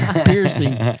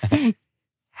 piercing.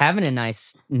 Having a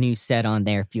nice new set on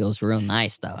there feels real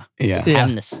nice, though. Yeah. Yeah.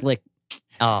 Having the slick,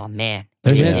 oh man,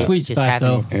 There's Yeah. that sweet just spot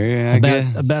having though. Yeah, I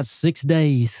guess. About 6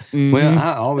 days. Mhm. Well,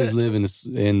 I always live in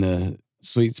the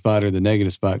sweet spot or the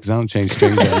negative spot because I don't change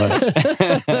strings that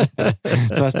much.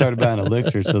 So I started buying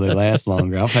elixirs so they last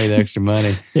longer. I'll pay the extra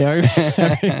money. Yeah,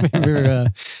 I remember.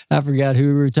 I forgot who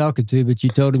we were talking to, but you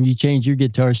told him you change your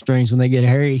guitar strings when they get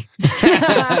hairy.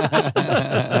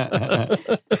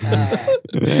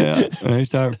 Yeah, when they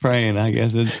start praying, I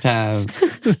guess it's time.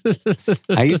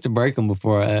 I used to break them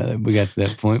before we got to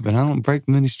that point, but I don't break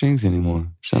many strings anymore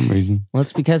for some reason. Well,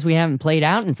 it's because we haven't played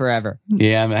out in forever.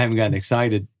 Yeah, I haven't gotten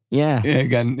excited. Yeah. Yeah,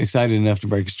 gotten excited enough to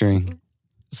break a string.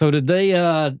 So did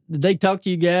they talk to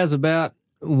you guys about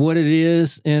what it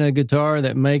is in a guitar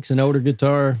that makes an older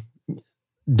guitar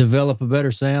develop a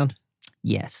better sound?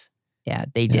 Yes. Yeah,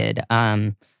 they did.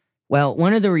 Well,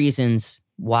 one of the reasons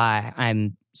why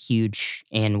I'm huge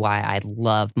and why I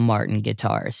love Martin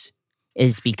guitars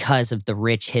is because of the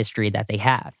rich history that they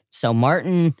have. So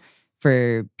Martin,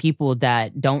 for people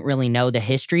that don't really know the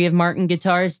history of Martin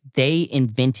guitars, they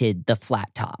invented the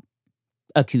flat top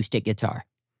acoustic guitar.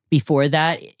 Before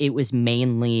that, it was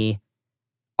mainly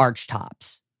arch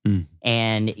tops. Mm.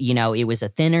 And, it was a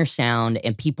thinner sound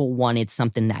and people wanted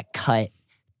something that cut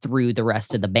through the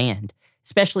rest of the band,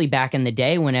 especially back in the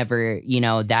day whenever,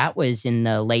 that was in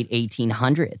the late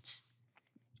 1800s.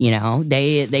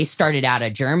 They started out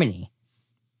of Germany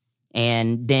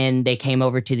and then they came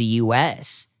over to the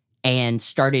US and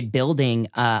started building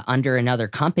under another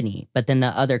company. But then the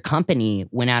other company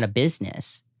went out of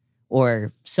business,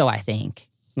 or so I think.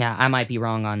 Now, I might be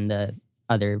wrong on the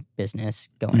other business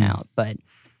going out, but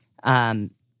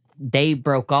they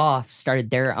broke off, started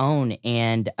their own,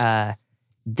 and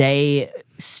they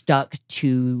stuck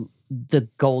to the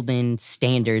golden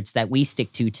standards that we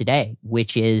stick to today,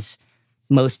 which is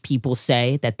most people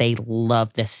say that they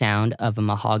love the sound of a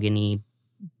mahogany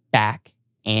back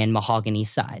and mahogany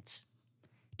sides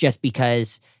just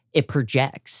because it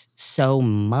projects so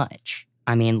much.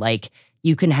 I mean, like,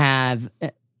 you can have,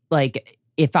 like,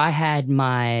 if I had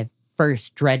my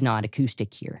first Dreadnought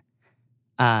acoustic here,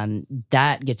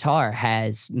 that guitar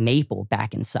has maple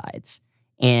back and sides.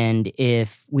 And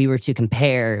if we were to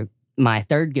compare my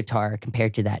third guitar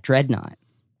compared to that Dreadnought,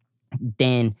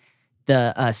 then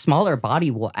the smaller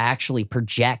body will actually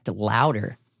project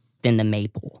louder than the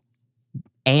maple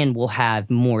and will have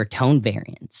more tone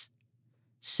variance.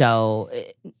 So,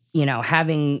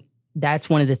 that's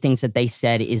one of the things that they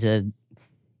said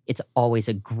it's always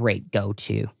a great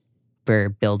go-to for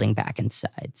building back and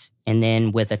sides. And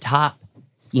then with a top,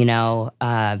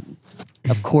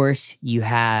 of course, you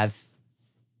have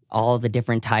all the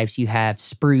different types. You have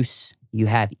spruce, you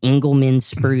have Engelmann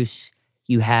spruce,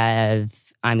 you have,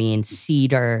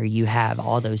 cedar, you have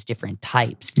all those different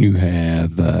types. You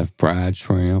have fried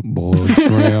shrimp, boiled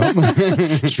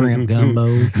shrimp, Shrimp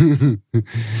gumbo.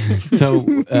 So,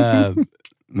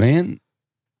 man,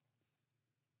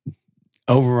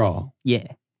 overall, Yeah.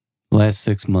 last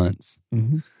 6 months,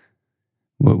 Mm-hmm.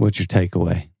 what's your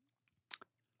takeaway?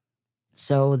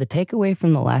 So the takeaway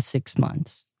from the last 6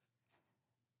 months,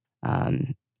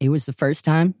 it was the first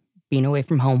time being away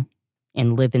from home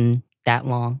and living that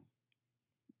long,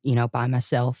 by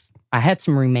myself. I had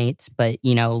some roommates, but,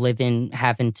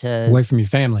 having to... Away from your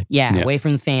family. Yeah, Yeah. away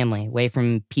from the family, away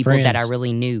from people that I Friends.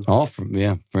 really knew. All from,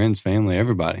 friends, family,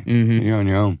 everybody. Mhm. You're on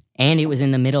your own. And it was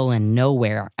in the middle of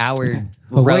nowhere. Our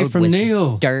Away road from was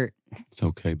Neil. dirt. It's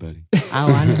okay, buddy.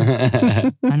 Oh, I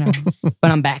know. I know.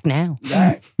 But I'm back now.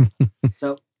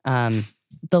 So,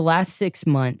 The last 6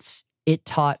 months, it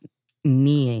taught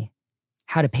me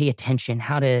how to pay attention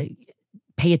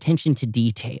to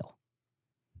detail,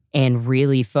 and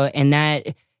really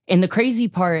and the crazy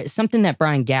part, something that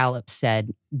Brian Galloup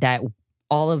said that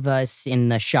all of us in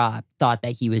the shop thought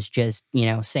that he was just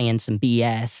saying some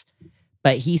BS,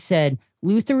 but he said,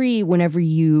 lutherie, whenever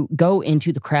you go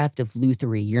into the craft of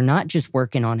lutherie, you're not just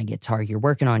working on a guitar, you're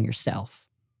working on yourself.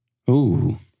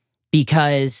 ooh,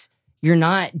 Because you're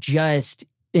not just,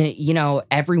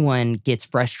 everyone gets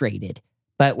frustrated.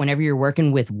 But whenever you're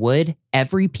working with wood,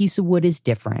 every piece of wood is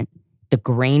different. the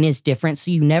grain is different.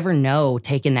 So you never know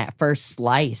taking that first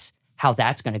slice how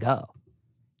that's going to go.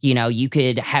 You know, you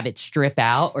could have it strip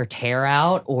out or tear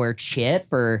out or chip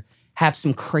or have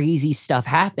some crazy stuff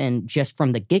happen just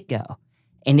from the get-go.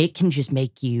 And it can just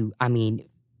make you, I mean,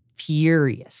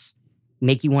 furious.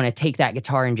 Make you want to take that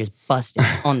guitar and just bust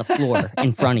it on the floor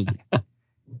in front of you.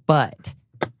 But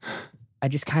I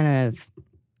just kind of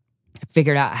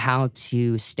figured out how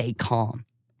to stay calm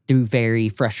through very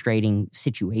frustrating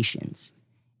situations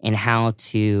and how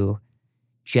to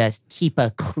just keep a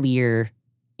clear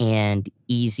and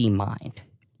easy mind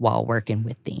while working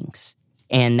with things.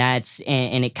 And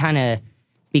it kind of,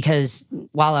 because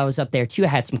while I was up there too, I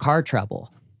had some car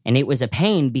trouble. And it was a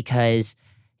pain because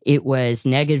it was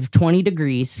negative 20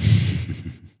 degrees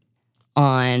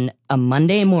on a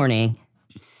Monday morning.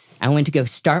 I went to go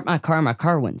start my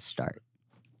car wouldn't start.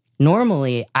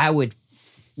 Normally, I would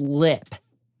flip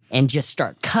and just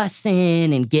start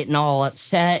cussing and getting all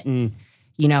upset and,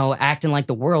 you know, acting like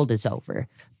the world is over.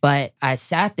 But I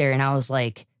sat there and I was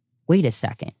like, wait a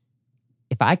second.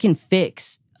 If I can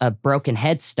fix a broken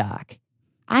headstock,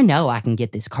 I know I can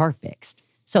get this car fixed.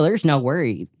 So there's no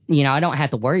worry. You know, I don't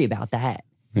have to worry about that.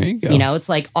 There you go. You know, it's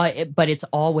like, but it's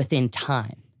all within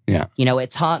time. Yeah. You know, it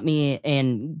taught me,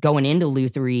 and going into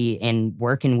Lutherie and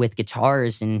working with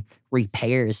guitars and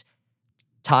repairs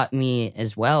taught me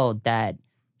as well that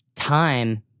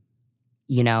time,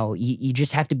 you know, you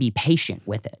just have to be patient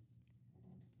with it.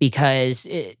 Because,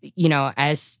 you know,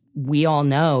 as we all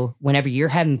know, whenever you're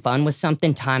having fun with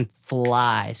something, time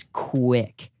flies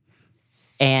quick.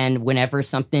 And whenever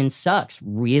something sucks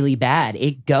really bad,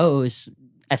 it goes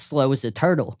as slow as a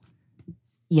turtle.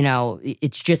 You know,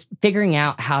 it's just figuring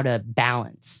out how to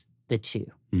balance the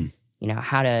two. You know,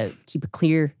 how to keep a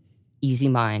clear, easy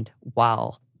mind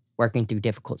while working through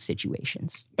difficult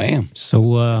situations. Bam.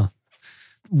 So,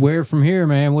 where from here,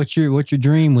 man? What's your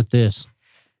dream with this?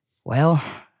 Well,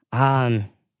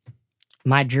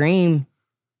 my dream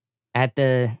at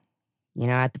the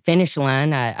finish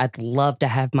line, I'd love to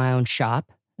have my own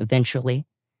shop eventually.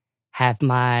 Have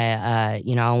my, I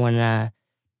want to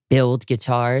build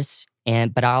guitars,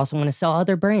 but I also want to sell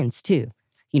other brands too.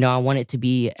 You know, I want it to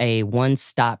be a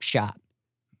one-stop shop.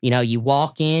 You know, you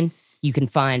walk in, you can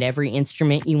find every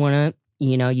instrument you want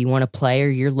to play or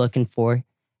you're looking for.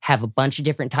 Have a bunch of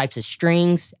different types of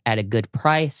strings at a good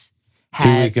price. 2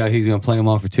 weeks ago, he's going to play them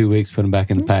all for 2 weeks, put them back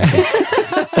in the package.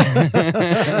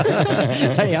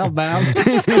 Hey, I'll bound.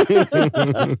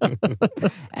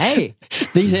 Hey,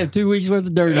 these have 2 weeks worth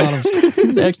of dirt on them.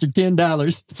 The extra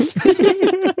 $10.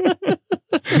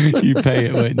 You pay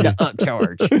it, wouldn't you? the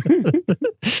upcharge.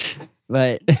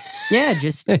 But yeah,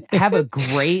 just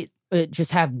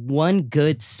have one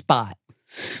good spot.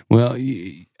 Well,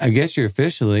 I guess you're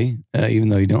officially, even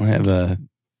though you don't have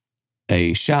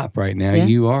a shop right now,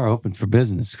 you are open for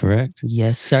business, correct?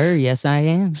 Yes, sir. Yes, I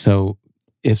am. So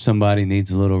if somebody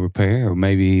needs a little repair or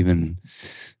maybe even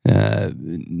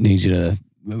needs you to,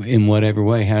 in whatever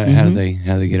way, how do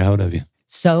they get a hold of you?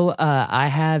 So I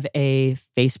have a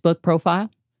Facebook profile.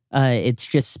 It's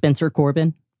just Spencer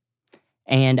Corbin.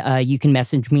 And you can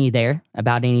message me there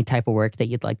about any type of work that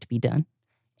you'd like to be done.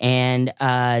 And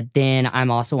then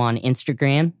I'm also on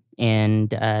Instagram, and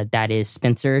that is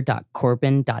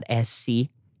spencer.corbin.sc.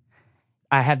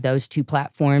 I have those two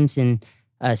platforms, and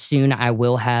soon I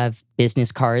will have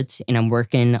business cards, and I'm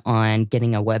working on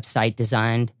getting a website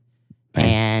designed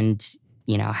and,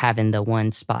 you know, having the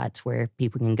one spots where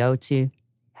people can go to,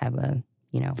 have a,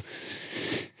 you know.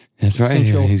 That's right.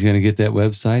 Central. He's going to get that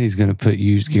website. He's going to put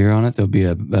used gear on it. There'll be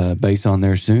a bass on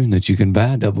there soon that you can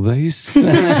buy, double bass.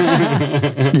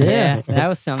 Yeah, that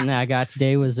was something that I got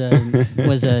today. Was a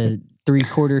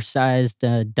 3/4 sized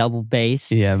double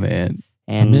bass. Yeah, man.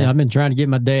 And I've been trying to get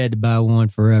my dad to buy one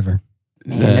forever.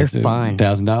 man, they're fun.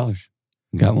 $1,000.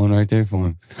 Got one right there for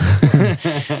him.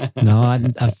 No, I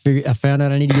found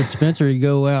out I need to get Spencer to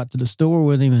go out to the store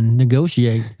with him and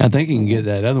negotiate. I think he can get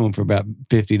that other one for about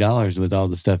 $50 with all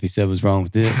the stuff he said was wrong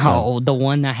with it. So. Oh, the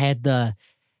one that had there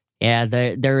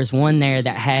was one there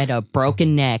that had a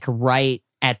broken neck right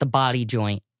at the body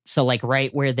joint. So like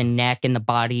right where the neck and the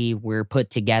body were put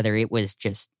together, it was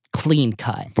just clean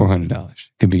cut. $400.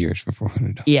 Could be yours for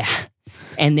 $400. Yeah.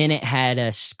 And then it had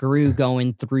a screw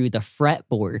going through the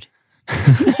fretboard.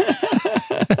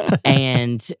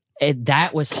 And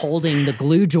that was holding the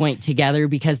glue joint together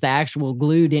because the actual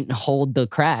glue didn't hold the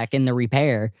crack in the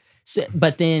repair. So,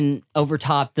 but then over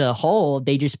top the hole,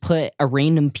 they just put a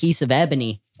random piece of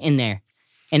ebony in there.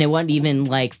 And it wasn't even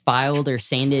like filed or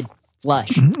sanded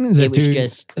flush. Is that It was too-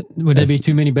 just Would that be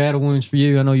too many battle wounds for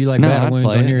you? I know you like No, battle I'd wounds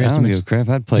play on it. your I don't give a instruments. crap.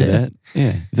 I'd play Yeah. that.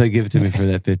 Yeah. If they give it to me for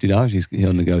that $50,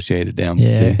 he'll negotiate it down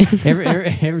Yeah. too.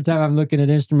 every time I'm looking at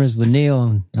instruments with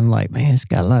Neil, I'm like, man, it's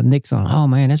got a lot of nicks on it. Oh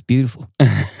man, that's beautiful.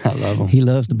 I love them. He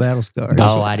loves the battle scars.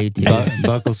 oh, I do too.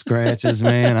 Buckle scratches,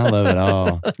 man. I love it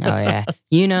all. Oh yeah,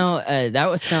 that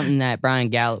was something that Brian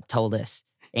Galloup told us,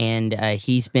 and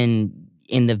he's been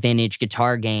in the vintage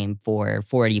guitar game for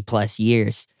 40 plus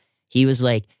years. He was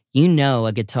like,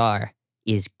 a guitar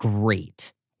is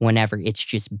great whenever it's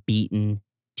just beaten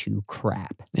to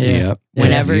crap. Yeah. Yep.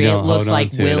 Whenever You it don't looks hold on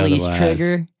like to it Willie's otherwise.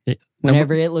 trigger,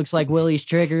 whenever it looks like Willie's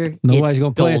trigger, Nobody's it's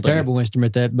gonna play golden. a terrible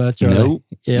instrument that much. Are Nope.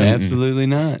 they? Yeah. Absolutely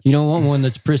not. You don't want one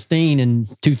that's pristine in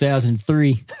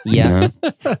 2003. Yeah.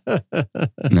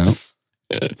 No.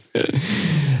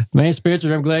 Man,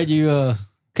 Spencer, I'm glad you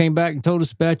came back and told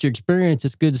us about your experience.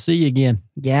 It's good to see you again.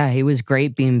 Yeah, it was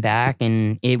great being back,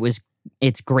 and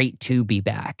it's great to be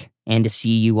back and to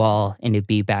see you all and to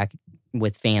be back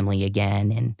with family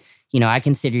again. And I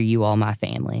consider you all my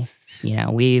family.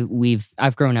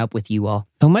 I've grown up with you all.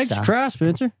 Don't make us So. cry,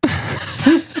 Spencer.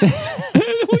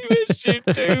 We miss you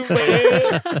too,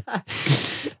 man.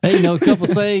 Hey, a couple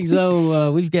things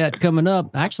though we've got coming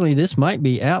up. Actually, this might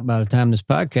be out by the time this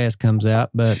podcast comes out,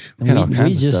 but We got all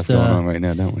kinds of stuff going on right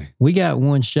now, don't we? we got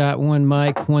one shot, one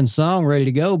mic, one song ready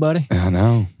to go, buddy. I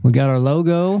know. We got our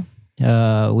logo.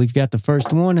 We've got the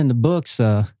first one in the books.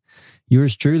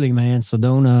 Yours truly, man. So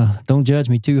don't judge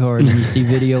me too hard when you see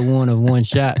video one of One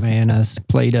Shot, man. I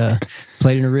played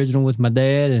an original with my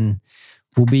dad, and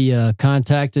we'll be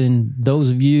contacting those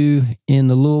of you in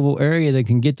the Louisville area that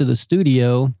can get to the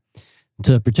studio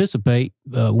to participate.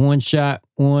 One shot,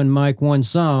 one mic, one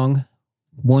song.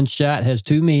 One shot has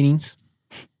two meanings.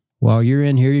 While you're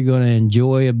in here, you're going to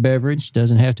enjoy a beverage.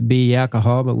 Doesn't have to be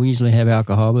alcohol, but we usually have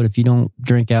alcohol. But if you don't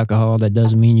drink alcohol, that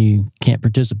doesn't mean you can't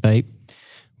participate.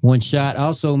 One shot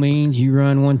also means you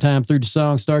run one time through the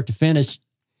song, start to finish.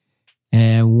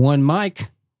 And one mic,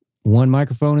 one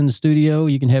microphone in the studio.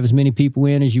 You can have as many people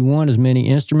in as you want, as many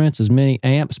instruments, as many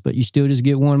amps, but you still just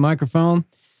get one microphone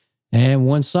and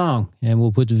one song. And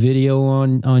we'll put the video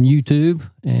on YouTube.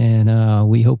 And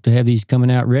we hope to have these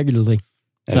coming out regularly.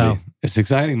 So It's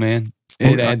exciting, man.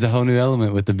 It adds a whole new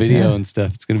element with the video and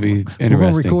stuff. It's going to be interesting. we're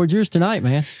going to record yours tonight,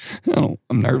 man. Oh,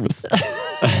 I'm nervous.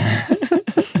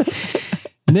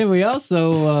 And then we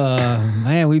also,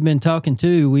 we've been talking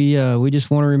too. We just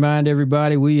want to remind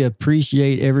everybody, we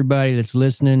appreciate everybody that's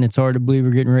listening. It's hard to believe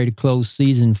we're getting ready to close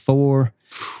season 4.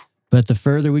 But the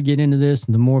further we get into this,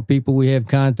 the more people we have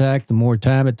contact, the more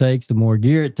time it takes, the more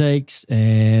gear it takes.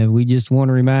 And we just want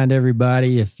to remind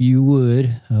everybody, if you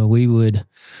would, we would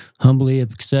humbly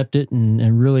accept it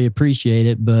and really appreciate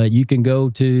it. But you can go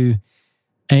to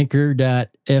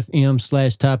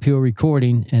anchor.fm/Top Hill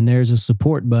Recording, and there's a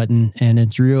support button, and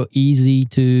it's real easy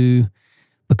to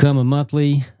become a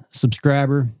monthly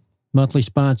subscriber, monthly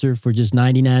sponsor for just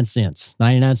 99 cents.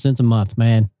 99 cents a month,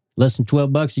 man. Less than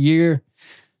 $12 a year.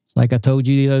 It's like I told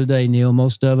you the other day, Neil,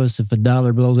 most of us, if a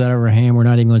dollar blows out of our hand, we're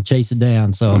not even going to chase it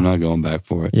down. So I'm not going back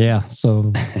for it. yeah.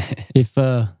 So if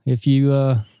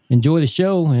you enjoy the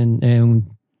show and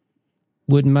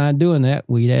wouldn't mind doing that,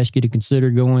 we'd ask you to consider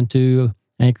going to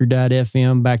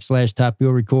anchor.fm/Top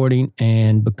Hill Recording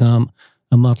and become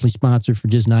a monthly sponsor for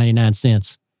just 99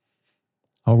 cents.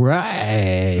 All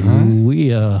right.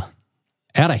 We out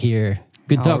of here.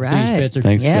 Good talking to you, right. Spencer.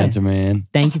 Thanks, Yeah. Spencer, man.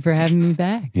 Thank you for having me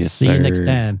back. Yes, See sir. you next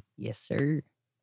time. Yes, sir.